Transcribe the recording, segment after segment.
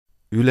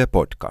Yle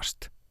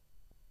Podcast.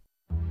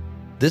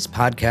 This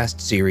podcast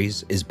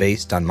series is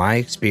based on my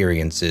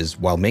experiences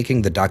while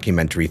making the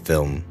documentary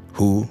film,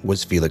 Who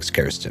Was Felix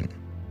Kersten?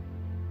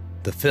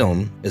 The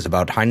film is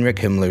about Heinrich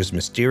Himmler's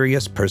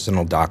mysterious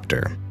personal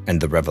doctor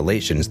and the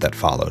revelations that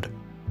followed.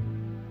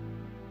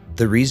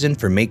 The reason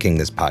for making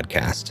this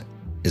podcast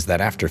is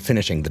that after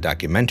finishing the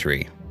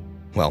documentary,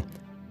 well,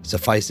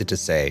 suffice it to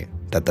say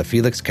that the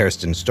Felix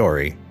Kersten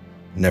story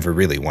never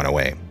really went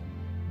away.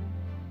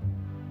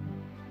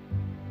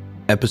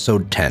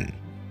 Episode 10,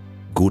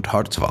 Gut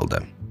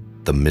Harzwalde,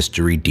 The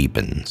Mystery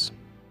Deepens.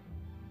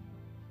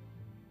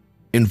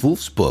 In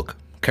Wulff's book,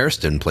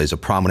 Kersten plays a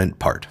prominent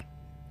part,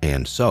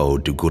 and so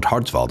do Gut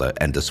Harzwalde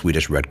and the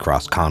Swedish Red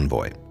Cross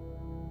convoy.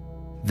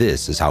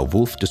 This is how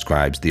Wulff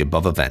describes the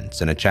above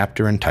events in a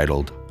chapter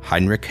entitled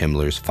Heinrich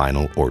Himmler's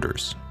Final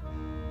Orders.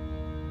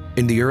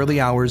 In the early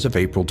hours of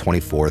April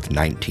 24th,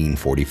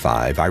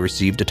 1945, I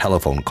received a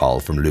telephone call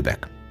from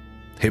Lübeck.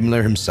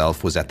 Himmler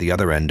himself was at the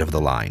other end of the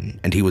line,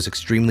 and he was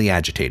extremely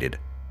agitated.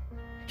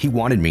 He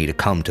wanted me to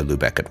come to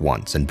Lübeck at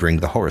once and bring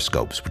the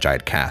horoscopes which I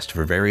had cast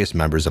for various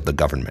members of the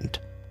government.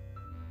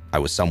 I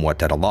was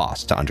somewhat at a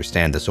loss to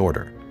understand this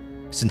order,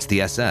 since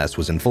the SS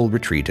was in full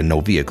retreat and no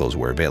vehicles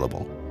were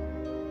available.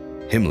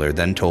 Himmler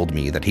then told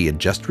me that he had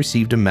just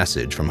received a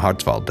message from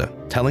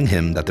Harzwalde telling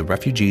him that the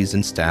refugees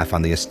and staff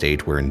on the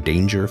estate were in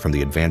danger from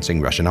the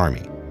advancing Russian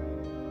army.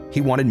 He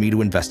wanted me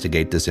to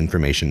investigate this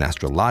information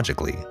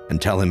astrologically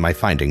and tell him my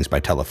findings by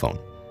telephone.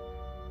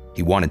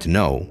 He wanted to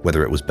know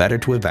whether it was better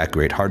to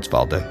evacuate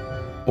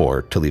Harzwalde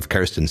or to leave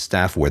Kersten's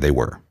staff where they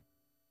were.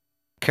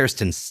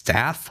 Kersten's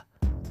staff?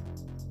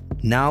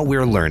 Now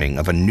we're learning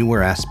of a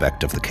newer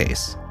aspect of the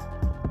case.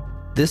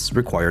 This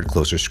required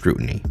closer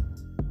scrutiny.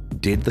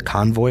 Did the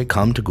convoy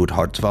come to Gut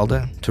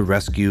Harzwalde to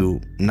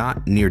rescue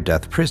not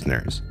near-death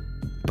prisoners,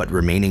 but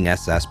remaining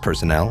SS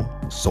personnel,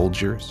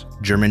 soldiers,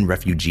 German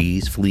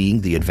refugees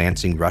fleeing the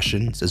advancing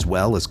Russians, as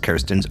well as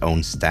Kersten's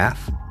own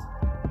staff?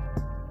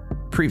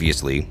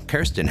 Previously,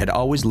 Kersten had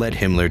always led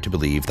Himmler to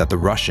believe that the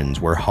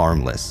Russians were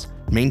harmless,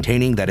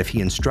 maintaining that if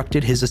he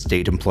instructed his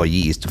estate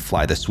employees to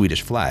fly the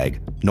Swedish flag,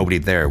 nobody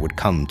there would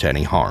come to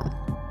any harm.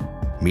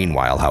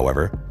 Meanwhile,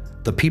 however,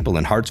 the people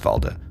in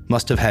Harzwalde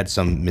must have had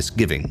some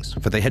misgivings,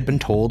 for they had been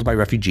told by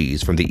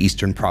refugees from the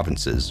eastern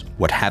provinces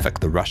what havoc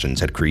the Russians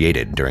had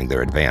created during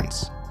their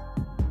advance.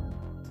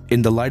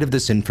 In the light of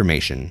this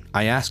information,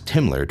 I asked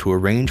Himmler to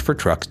arrange for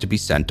trucks to be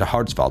sent to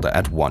Harzwalde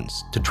at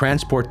once to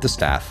transport the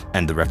staff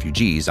and the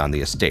refugees on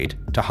the estate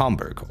to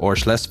Hamburg or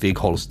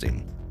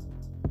Schleswig-Holstein.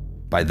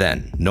 By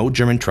then, no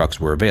German trucks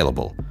were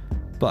available,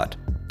 but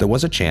there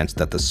was a chance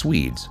that the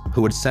Swedes,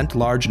 who had sent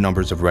large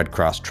numbers of Red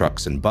Cross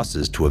trucks and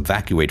buses to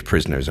evacuate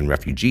prisoners and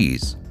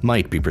refugees,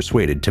 might be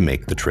persuaded to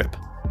make the trip.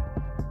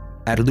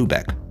 At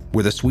Lübeck,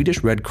 where the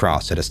Swedish Red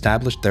Cross had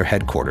established their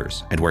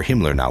headquarters and where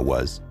Himmler now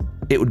was,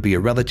 it would be a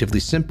relatively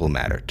simple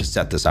matter to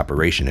set this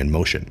operation in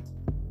motion.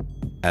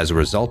 As a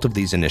result of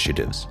these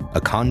initiatives,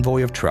 a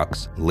convoy of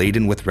trucks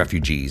laden with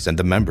refugees and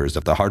the members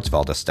of the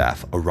Harzwalde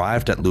staff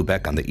arrived at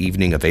Lübeck on the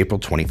evening of April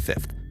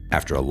 25th,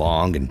 after a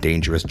long and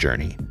dangerous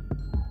journey.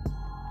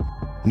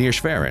 Near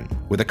Schwerin,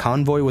 where the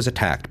convoy was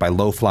attacked by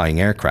low-flying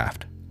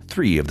aircraft,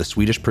 3 of the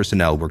Swedish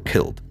personnel were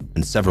killed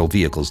and several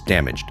vehicles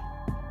damaged.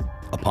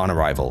 Upon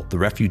arrival, the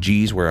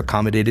refugees were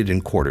accommodated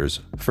in quarters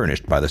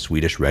furnished by the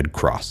Swedish Red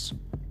Cross.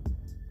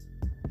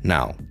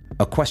 Now,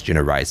 a question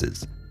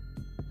arises.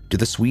 Do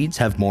the Swedes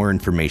have more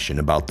information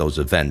about those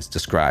events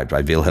described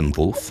by Wilhem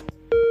Wulff?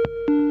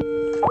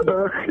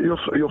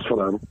 Jos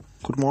Verlaan.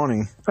 Good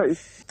morning. Hey.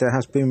 There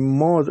has been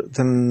more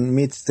than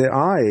meets the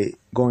eye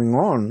going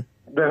on.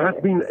 There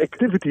have been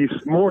activities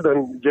more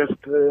than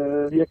just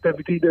the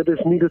activity that is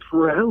needed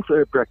for a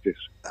health practice.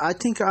 I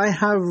think I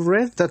have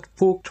read that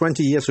book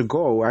 20 years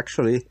ago,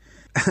 actually.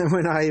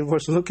 When I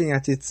was looking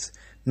at it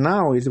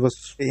now, it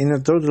was in a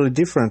totally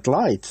different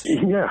light.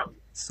 Yeah.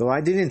 So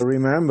I didn't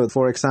remember,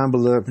 for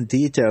example, the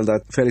detail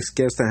that Felix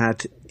Kersten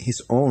had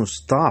his own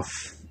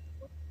staff.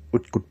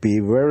 It could be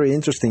very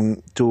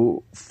interesting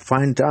to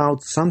find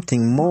out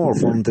something more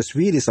from the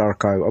Swedish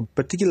archive,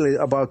 particularly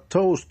about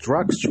those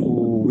trucks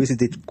who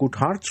visited Gut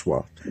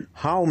Harzwald.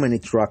 How many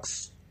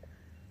trucks,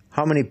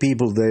 how many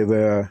people they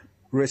were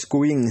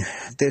rescuing.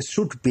 There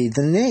should be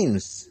the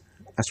names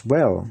as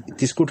well.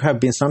 This could have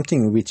been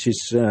something which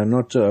is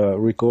not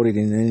recorded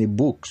in any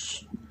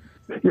books.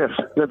 Yes,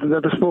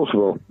 that is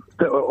possible.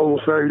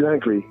 Almost very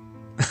likely.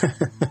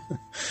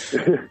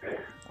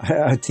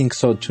 I think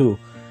so too.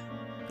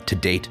 To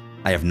date,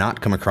 I have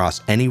not come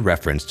across any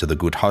reference to the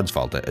Gut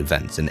Harzwalde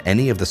events in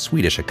any of the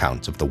Swedish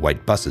accounts of the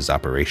White Buses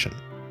operation.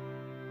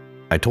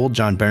 I told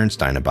John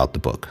Bernstein about the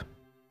book.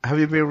 Have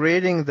you been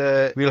reading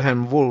the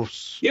Wilhem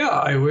Wulff's? Yeah,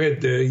 I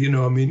read,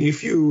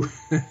 if you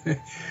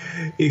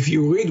if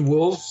you read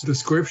Wulff's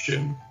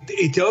description,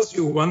 it tells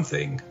you one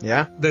thing.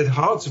 Yeah? That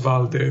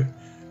Harzwalde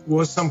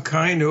was some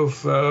kind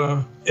of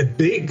a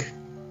big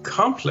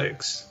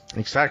complex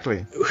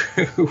Exactly.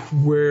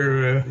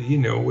 where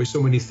with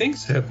so many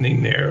things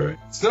happening there.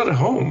 It's not a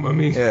home. I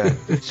mean, Yeah.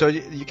 So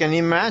you can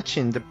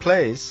imagine the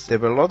place. There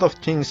were a lot of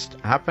things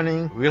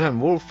happening. Wilhem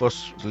Wulff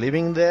was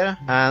living there,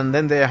 and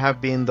then there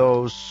have been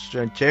those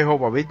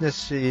Jehovah's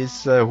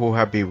Witnesses who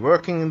have been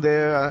working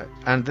there,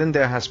 and then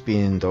there has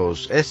been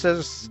those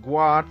SS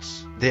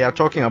squads. They are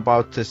talking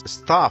about this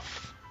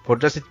stuff. What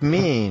does it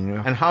mean,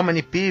 and how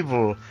many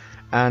people?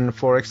 And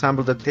for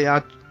example, that they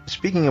are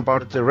speaking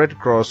about the Red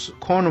Cross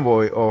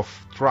convoy of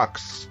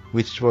trucks,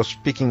 which was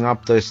picking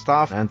up the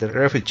staff and the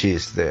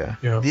refugees there.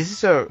 Yeah.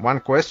 This is one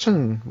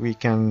question we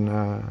can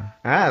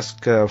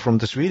ask from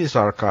the Swedish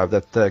archive,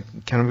 that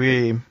can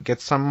we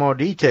get some more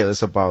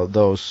details about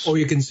those? or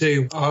you can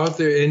say, are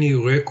there any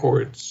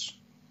records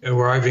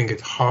arriving at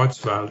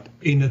Harzwalde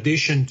in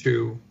addition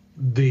to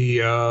the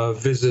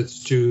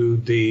visits to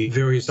the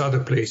various other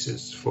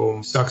places,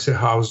 from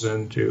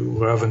Sachsenhausen to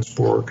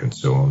Ravensburg and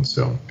so on?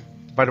 So.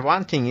 But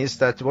one thing is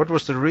that what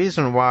was the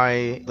reason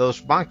why those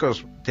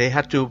bunkers, they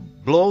had to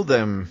blow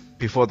them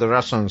before the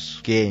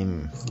Russians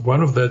came?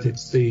 One of that,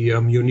 it's the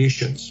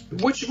munitions,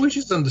 which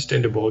is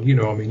understandable.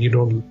 I mean, you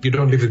don't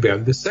leave it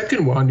behind. The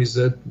second one is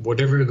that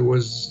whatever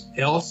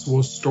else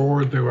was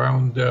stored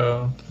around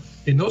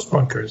in those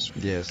bunkers.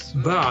 Yes.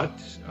 But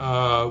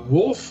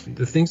Wulff,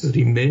 the things that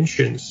he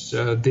mentions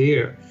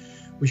there,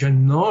 which are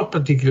not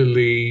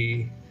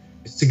particularly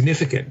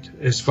significant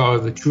as far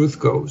as the truth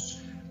goes.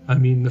 I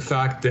mean, the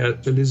fact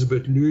that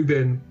Elizabeth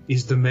Lüben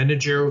is the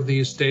manager of the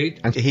estate.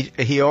 And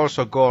he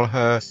also called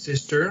her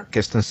Sister.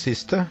 Kersten's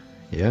sister.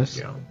 Yes.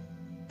 Yeah.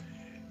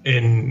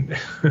 And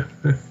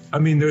I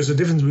mean, there's a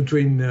difference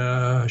between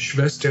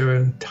Schwester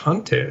and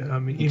Tante. I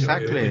mean,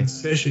 Exactly.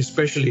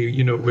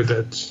 especially with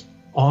that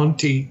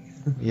auntie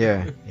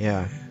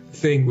Yeah.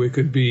 thing, where it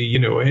could be,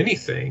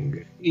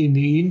 anything. In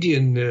the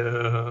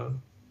Indian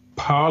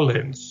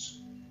parlance,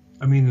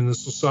 I mean, in the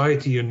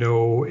society,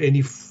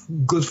 any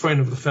good friend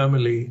of the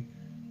family,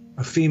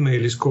 a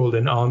female, is called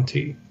an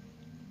auntie,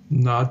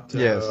 not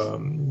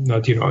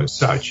as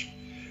such.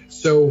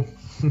 So,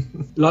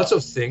 lots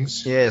of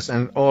things. Yes,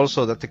 and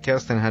also that the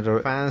Kersten had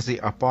a fancy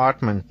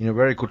apartment in a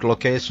very good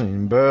location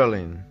in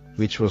Berlin,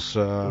 which was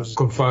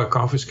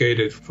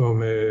confiscated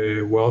from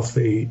a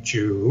wealthy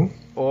Jew.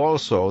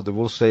 Also, the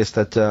Wulff says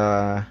that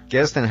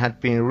Kersten had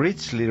been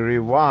richly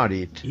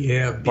rewarded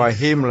by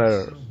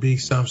Himmler. Big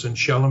Samson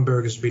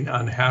Schellenberg has been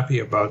unhappy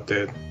about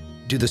that.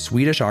 Do the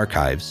Swedish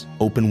archives,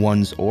 open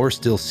ones or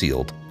still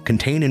sealed,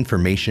 contain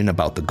information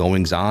about the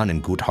goings-on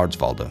in Gut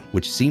Harzwalde,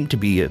 which seemed to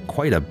be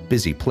quite a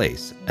busy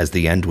place as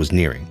the end was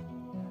nearing?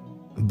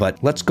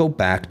 But let's go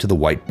back to the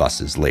white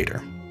buses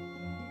later.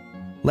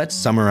 Let's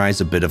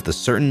summarize a bit of the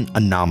certain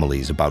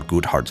anomalies about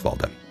Gut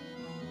Harzwalde.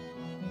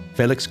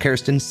 Felix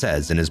Kersten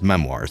says in his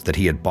memoirs that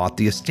he had bought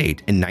the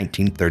estate in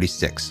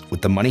 1936 with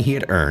the money he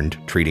had earned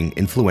treating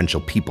influential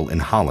people in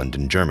Holland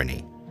and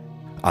Germany.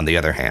 On the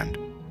other hand,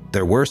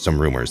 there were some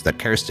rumors that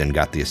Kersten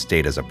got the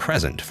estate as a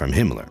present from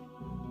Himmler.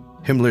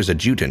 Himmler's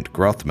adjutant,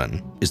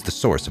 Grothmann, is the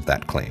source of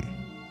that claim.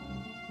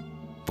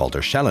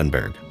 Walter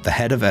Schellenberg, the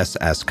head of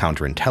SS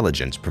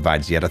counterintelligence,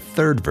 provides yet a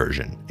third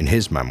version in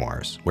his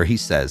memoirs, where he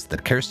says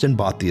that Kersten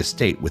bought the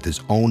estate with his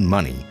own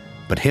money,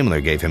 but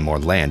Himmler gave him more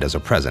land as a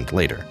present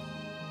later.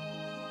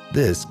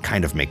 This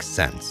kind of makes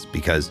sense,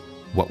 because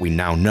what we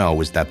now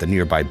know is that the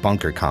nearby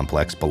bunker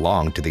complex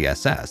belonged to the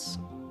SS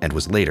and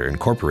was later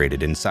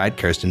incorporated inside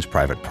Kersten's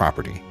private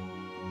property.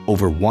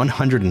 Over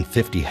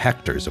 150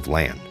 hectares of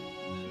land.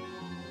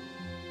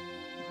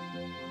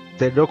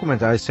 The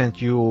document I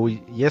sent you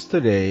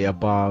yesterday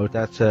about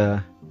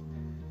that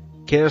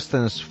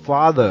Kersten's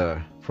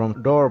father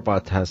from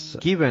Dorpat has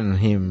given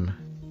him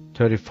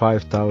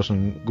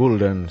 35,000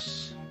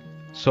 guldens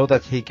so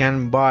that he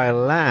can buy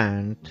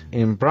land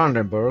in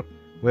Brandenburg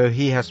where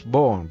he has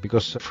born,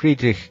 because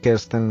Friedrich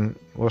Kersten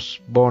was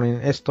born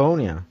in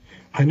Estonia.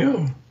 I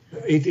know.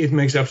 It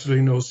makes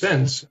absolutely no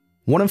sense.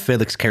 One of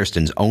Felix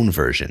Kersten's own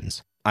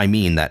versions, I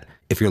mean that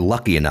if you're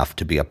lucky enough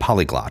to be a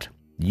polyglot,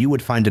 you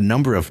would find a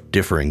number of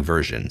differing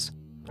versions,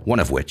 one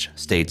of which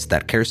states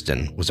that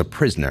Kersten was a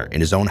prisoner in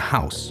his own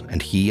house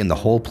and he and the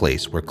whole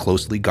place were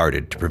closely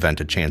guarded to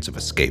prevent a chance of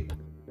escape,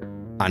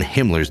 on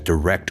Himmler's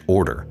direct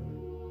order.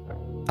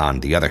 On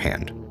the other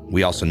hand,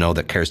 we also know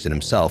that Kersten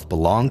himself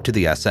belonged to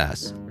the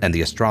SS, and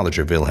the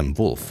astrologer Wilhem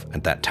Wulff,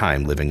 at that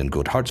time living in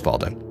Gut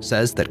Harzwalde,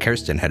 says that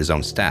Kersten had his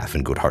own staff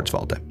in Gut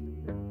Harzwalde.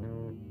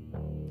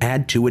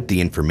 Add to it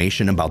the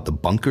information about the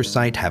bunker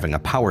site having a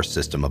power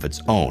system of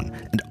its own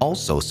and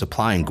also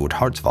supplying Gut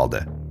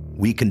Harzwalde,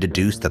 we can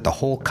deduce that the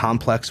whole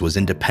complex was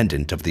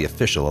independent of the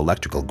official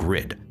electrical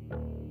grid.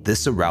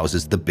 This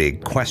arouses the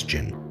big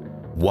question: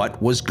 what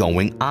was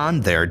going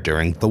on there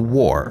during the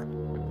war?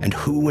 And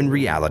who in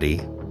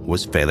reality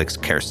was Felix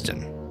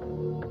Kersten?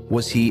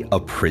 Was he a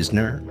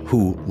prisoner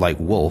who, like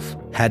Wulff,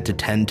 had to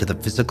tend to the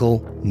physical,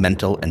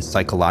 mental, and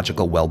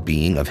psychological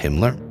well-being of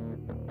Himmler?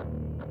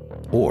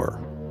 Or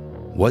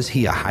was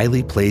he a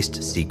highly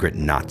placed secret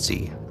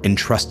Nazi,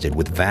 entrusted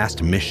with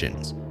vast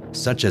missions,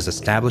 such as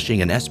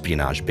establishing an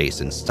espionage base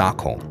in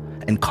Stockholm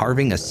and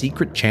carving a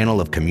secret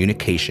channel of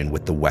communication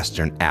with the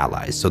Western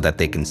allies so that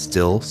they can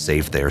still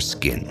save their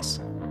skins.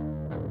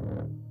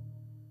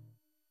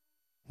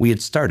 We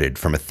had started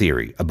from a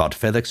theory about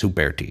Felix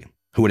Huberti,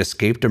 who had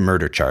escaped a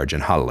murder charge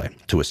in Halle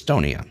to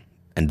Estonia,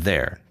 and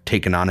there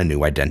taken on a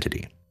new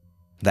identity,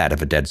 that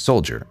of a dead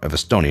soldier of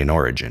Estonian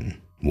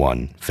origin,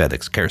 one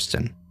Felix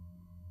Kersten.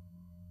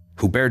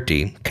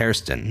 Huberti,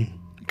 Kersten,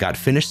 got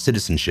Finnish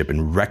citizenship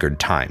in record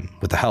time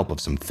with the help of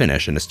some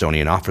Finnish and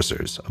Estonian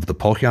officers of the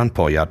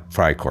Pohjanpojat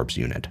Freikorps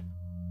unit,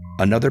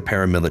 another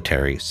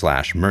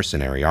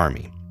paramilitary/mercenary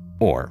army,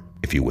 or,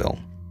 if you will,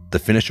 the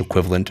Finnish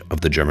equivalent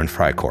of the German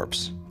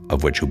Freikorps,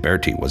 of which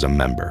Huberti was a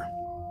member.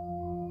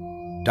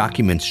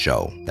 Documents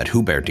show that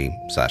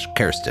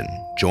Huberti/Kersten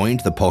joined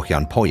the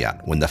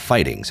Pohjanpojat when the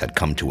fightings had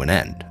come to an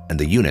end and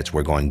the units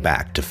were going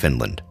back to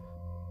Finland.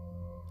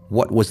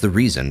 What was the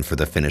reason for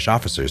the Finnish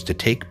officers to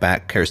take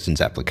back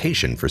Kersten's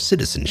application for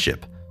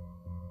citizenship?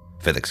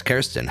 Felix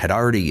Kersten had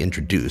already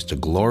introduced a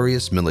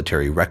glorious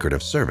military record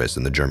of service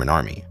in the German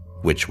army,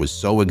 which was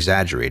so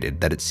exaggerated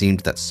that it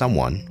seemed that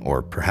someone,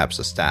 or perhaps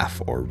a staff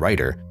or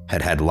writer,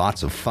 had had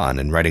lots of fun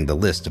in writing the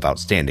list of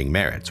outstanding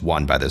merits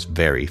won by this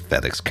very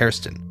Felix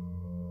Kersten,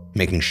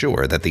 making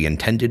sure that the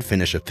intended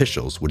Finnish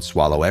officials would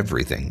swallow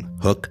everything,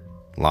 hook,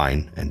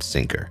 line, and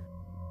sinker.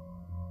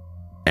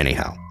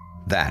 Anyhow,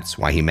 that's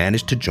why he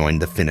managed to join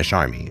the Finnish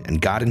army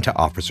and got into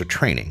officer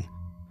training,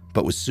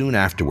 but was soon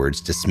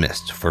afterwards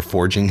dismissed for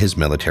forging his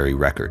military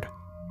record.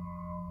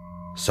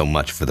 So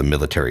much for the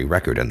military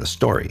record and the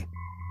story.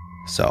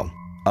 So,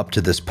 up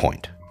to this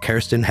point,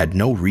 Kersten had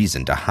no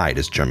reason to hide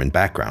his German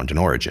background and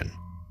origin.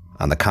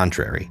 On the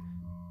contrary,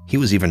 he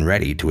was even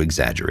ready to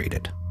exaggerate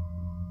it.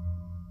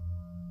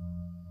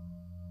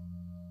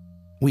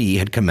 We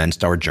had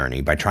commenced our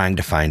journey by trying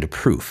to find a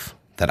proof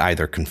that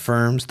either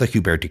confirms the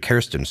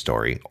Huberti-Kersten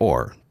story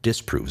or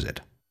disproves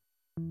it.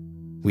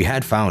 We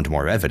had found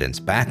more evidence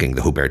backing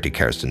the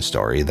Huberti-Kersten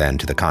story than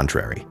to the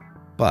contrary,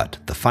 but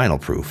the final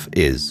proof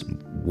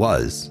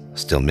was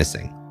still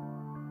missing.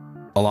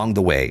 Along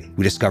the way,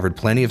 we discovered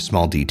plenty of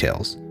small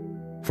details.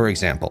 For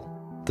example,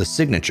 the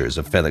signatures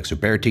of Felix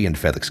Huberti and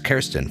Felix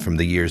Kersten from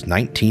the years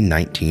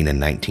 1919 and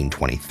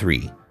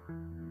 1923.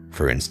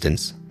 For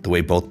instance, the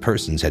way both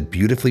persons had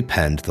beautifully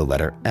penned the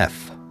letter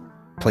F.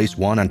 Place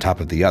one on top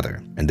of the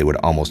other, and they would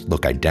almost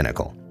look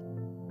identical.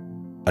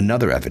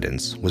 Another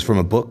evidence was from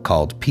a book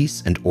called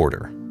Peace and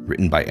Order,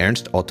 written by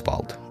Ernst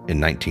Ottwald in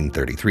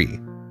 1933.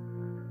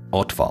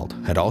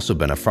 Ottwald had also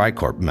been a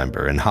Freikorps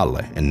member in Halle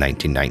in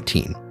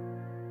 1919.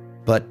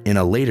 But in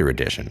a later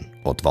edition,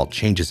 Ottwald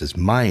changes his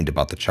mind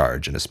about the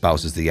charge and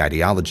espouses the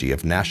ideology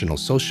of National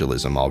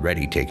Socialism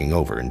already taking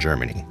over in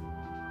Germany,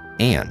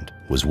 and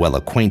was well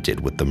acquainted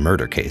with the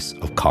murder case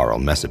of Karl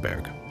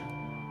Messeberg.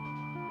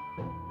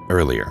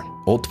 Earlier,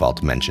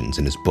 Ottwald mentions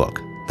in his book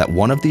that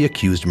one of the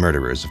accused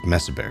murderers of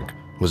Messeberg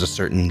was a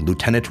certain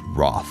Lieutenant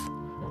Roth,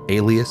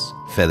 alias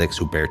Felix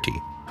Huberti,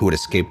 who had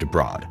escaped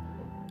abroad,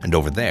 and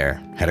over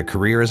there had a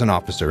career as an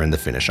officer in the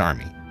Finnish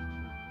army,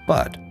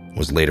 but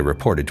was later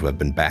reported to have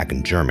been back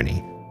in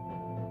Germany.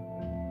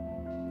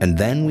 And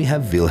then we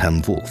have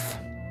Wilhem Wulff,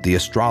 the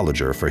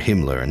astrologer for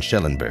Himmler and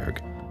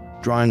Schellenberg,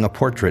 drawing a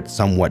portrait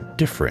somewhat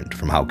different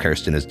from how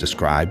Kersten is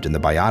described in the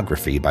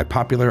biography by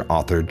popular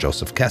author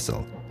Joseph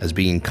Kessel as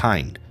being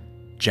kind,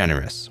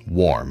 generous,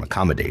 warm,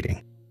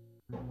 accommodating.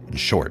 In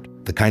short,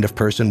 the kind of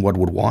person one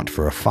would want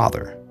for a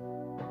father.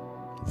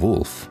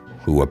 Wulff,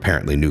 who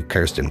apparently knew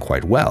Kersten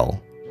quite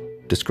well,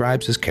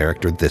 describes his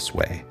character this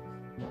way.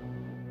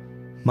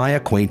 My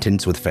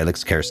acquaintance with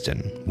Felix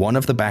Kersten, one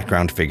of the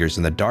background figures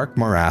in the dark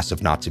morass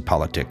of Nazi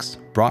politics,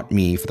 brought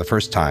me for the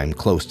first time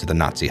close to the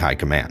Nazi high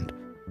command.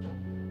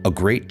 A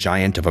great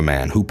giant of a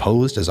man who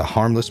posed as a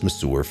harmless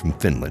masseur from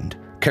Finland,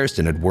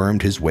 Kersten had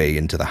wormed his way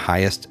into the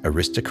highest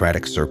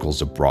aristocratic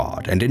circles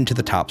abroad and into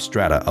the top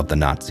strata of the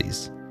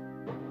Nazis.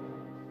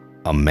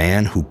 A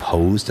man who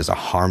posed as a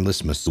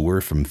harmless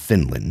masseur from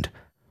Finland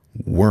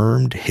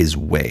wormed his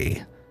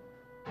way.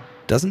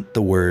 Doesn't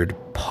the word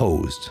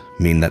posed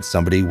mean that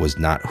somebody was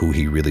not who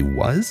he really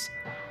was?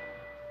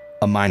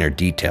 A minor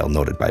detail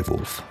noted by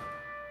Wulff.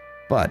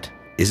 But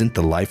isn't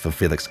the life of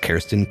Felix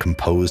Kersten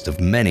composed of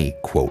many,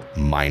 quote,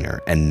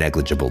 minor and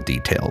negligible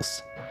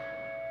details?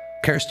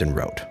 Kersten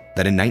wrote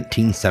that in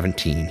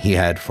 1917 he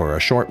had, for a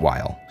short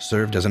while,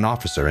 served as an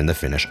officer in the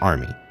Finnish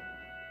army.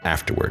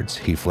 Afterwards,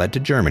 he fled to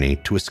Germany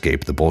to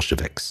escape the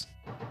Bolsheviks.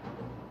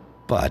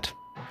 But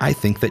I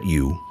think that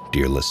you,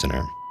 dear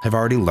listener, have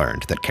already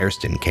learned that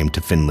Kersten came to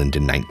Finland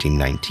in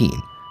 1919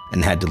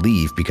 and had to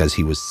leave because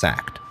he was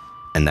sacked,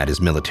 and that his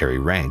military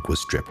rank was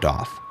stripped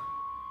off.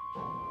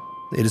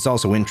 It is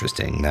also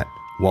interesting that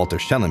Walter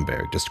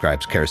Schellenberg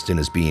describes Kersten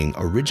as being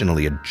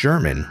originally a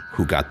German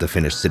who got the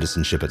Finnish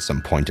citizenship at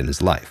some point in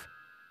his life.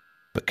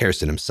 But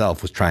Kersten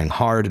himself was trying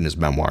hard in his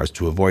memoirs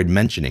to avoid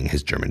mentioning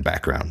his German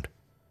background.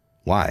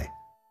 Why?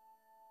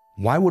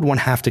 Why would one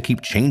have to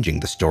keep changing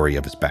the story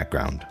of his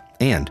background,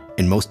 and,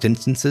 in most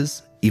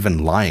instances,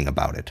 even lying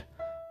about it?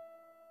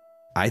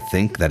 I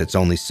think that it's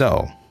only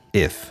so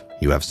if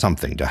you have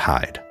something to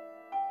hide.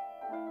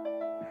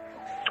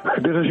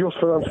 This is Jos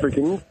Verlaan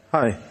speaking.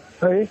 Hi.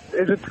 Hey,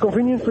 is it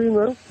convenient for you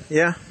now?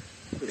 Yeah.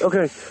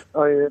 Okay,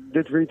 I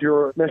did read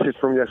your message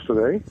from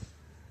yesterday.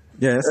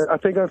 Yes. I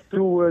think I have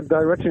two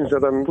directions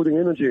that I'm putting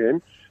energy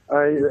in.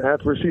 I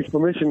had received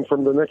permission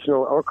from the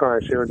National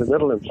Archives here in the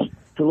Netherlands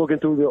to look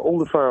into the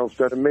older files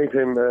that made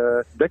him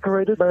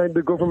decorated by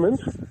the government.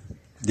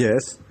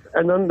 Yes.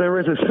 And then there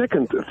is a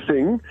second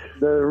thing.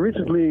 There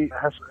recently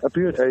has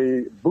appeared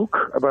a book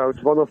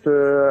about one of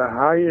the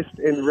highest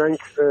in rank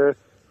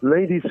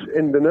ladies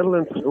in the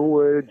Netherlands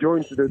who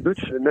joined the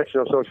Dutch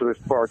National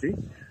Socialist Party.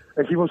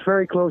 And she was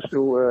very close to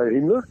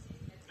Himmler.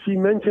 She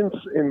mentions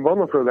in one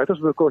of her letters,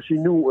 because she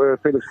knew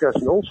Felix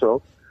Kersten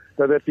also,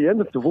 that at the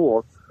end of the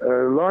war,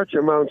 large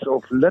amounts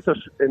of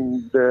letters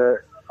in the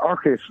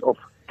archives of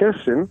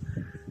Kersten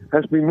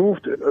has been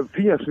moved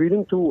via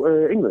Sweden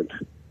to England.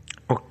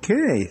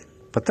 Okay.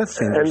 But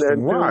that's interesting.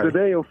 And Why? till the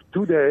day of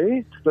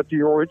today, that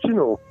the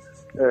original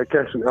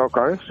Kersten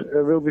archives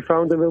will be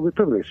found and will be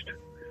published.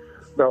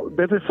 Now,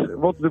 that is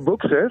what the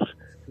book says.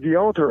 The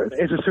author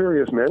is a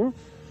serious man.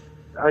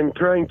 I'm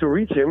trying to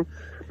reach him.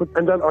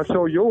 And then I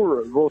saw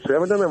your words there,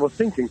 and then I was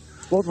thinking,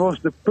 what was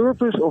the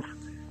purpose of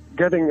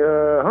getting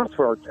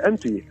Harzwalde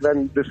empty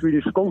when the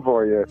Swedish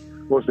convoy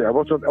was there?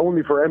 Was it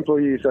only for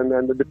employees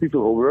and the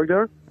people who work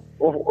there?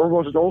 Or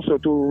was it also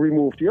to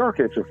remove the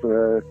archives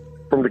of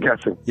from the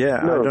Kersten? Yeah,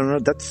 No. I don't know.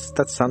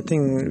 That's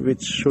something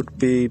which should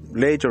be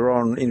later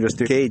on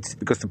investigated,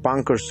 because the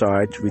bunker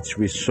site which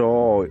we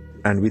saw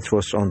and which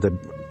was on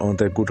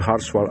the Gut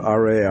Harzwald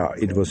area,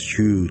 it was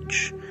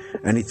huge,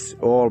 and it's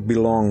all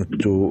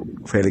belonged to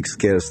Felix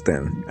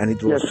Kersten, and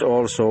it was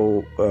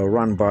also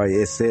run by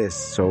SS.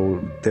 So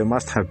there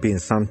must have been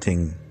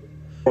something.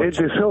 It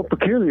is so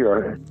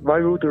peculiar. Why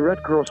would the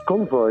Red Cross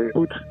convoy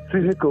put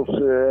vehicles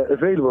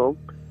available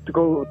to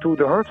go to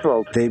the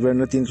Harzwalde? They were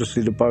not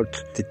interested about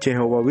the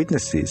Jehovah's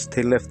Witnesses.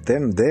 They left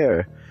them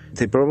there.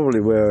 They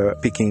probably were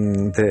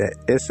picking the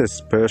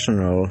SS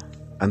personnel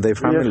and their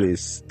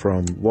families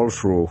from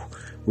Wolfsruhe,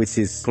 which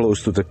is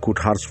close to the Gut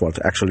Harzwald.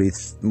 Actually,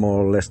 it's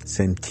more or less the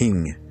same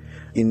thing.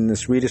 In the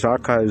Swedish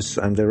archives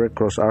and the Red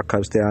Cross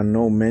archives, there are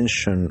no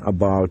mention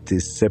about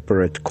this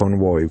separate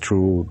convoy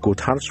through Gut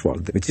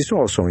Harzwald, which is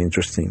also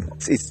interesting.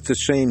 It's the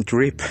same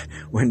trip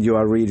when you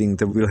are reading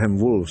the Wilhem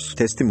Wulff's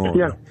testimony.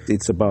 Yeah.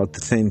 It's about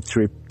the same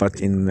trip, but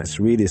in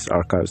Swedish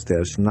archives,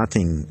 there's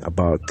nothing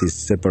about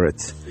this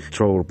separate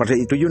tour. But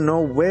do you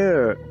know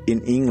where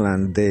in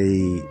England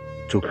they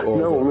took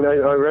over? No, I mean,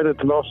 I read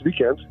it last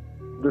weekend.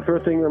 The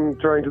first thing I'm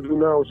trying to do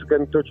now is to get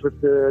in touch with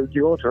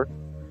the author.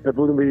 That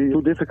wouldn't be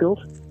too difficult.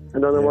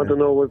 And then I want to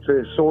know what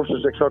the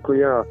sources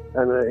exactly are,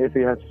 and if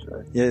he has.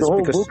 Yes, the whole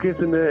because book is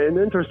an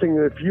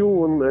interesting view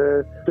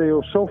on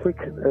theosophic.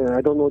 I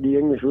don't know the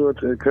English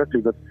word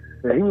correctly, but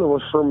Himmler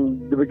was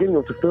from the beginning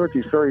of the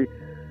 30s very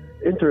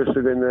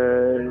interested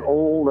in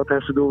all that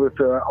has to do with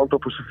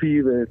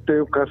anthroposophy,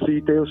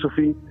 theocracy,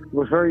 theosophy. He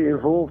was very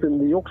involved in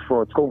the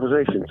Oxford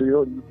conversation. Do you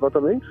know what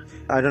that means?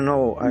 I don't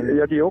know.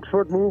 Yeah, the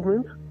Oxford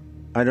movement.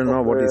 I don't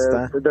know what is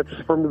that.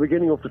 That's from the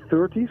beginning of the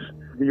 30s.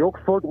 The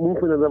Oxford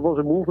movement, and there was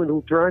a movement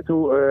who tried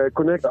to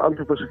connect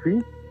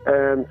anthroposophy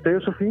and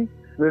theosophy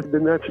with the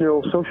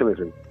national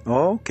socialism.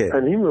 Oh, okay.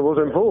 And Himmler was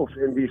involved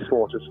in these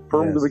forces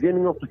from the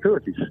beginning of the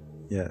 30s.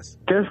 Yes.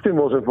 Kersten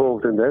was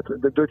involved in that.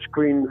 The Dutch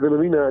Queen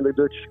Wilhelmina and the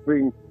Dutch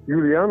Queen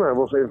Juliana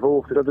was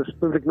involved. That is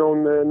public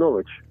known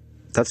knowledge.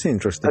 That's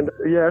interesting. And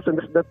yes, and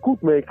that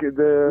could make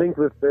the link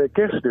with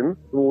Kersten,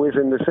 who is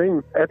in the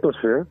same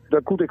atmosphere.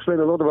 That could explain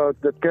a lot about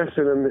that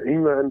Kersten and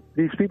Himmler and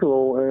these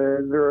people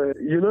were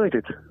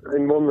united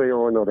in one way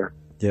or another.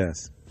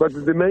 Yes. But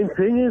the main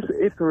thing is,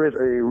 if there is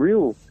a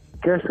real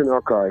Kersten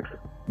archive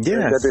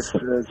that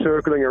is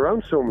circling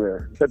around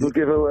somewhere, that would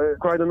give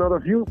quite another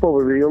view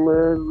probably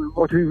on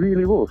what he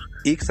really was.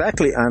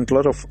 Exactly, and a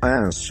lot of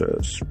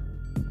answers.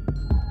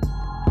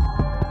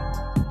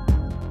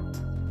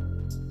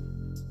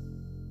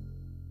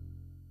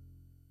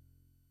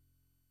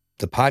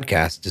 The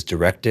podcast is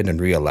directed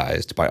and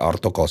realized by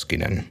Arto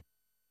Koskinen.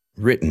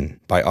 Written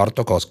by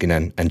Arto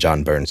Koskinen and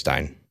John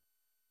Bernstein.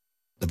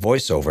 The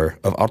voiceover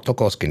of Arto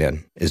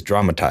Koskinen is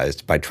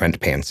dramatized by Trent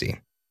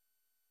Pansy.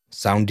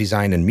 Sound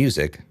design and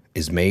music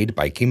is made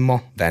by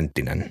Kimmo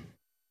Vänttinen.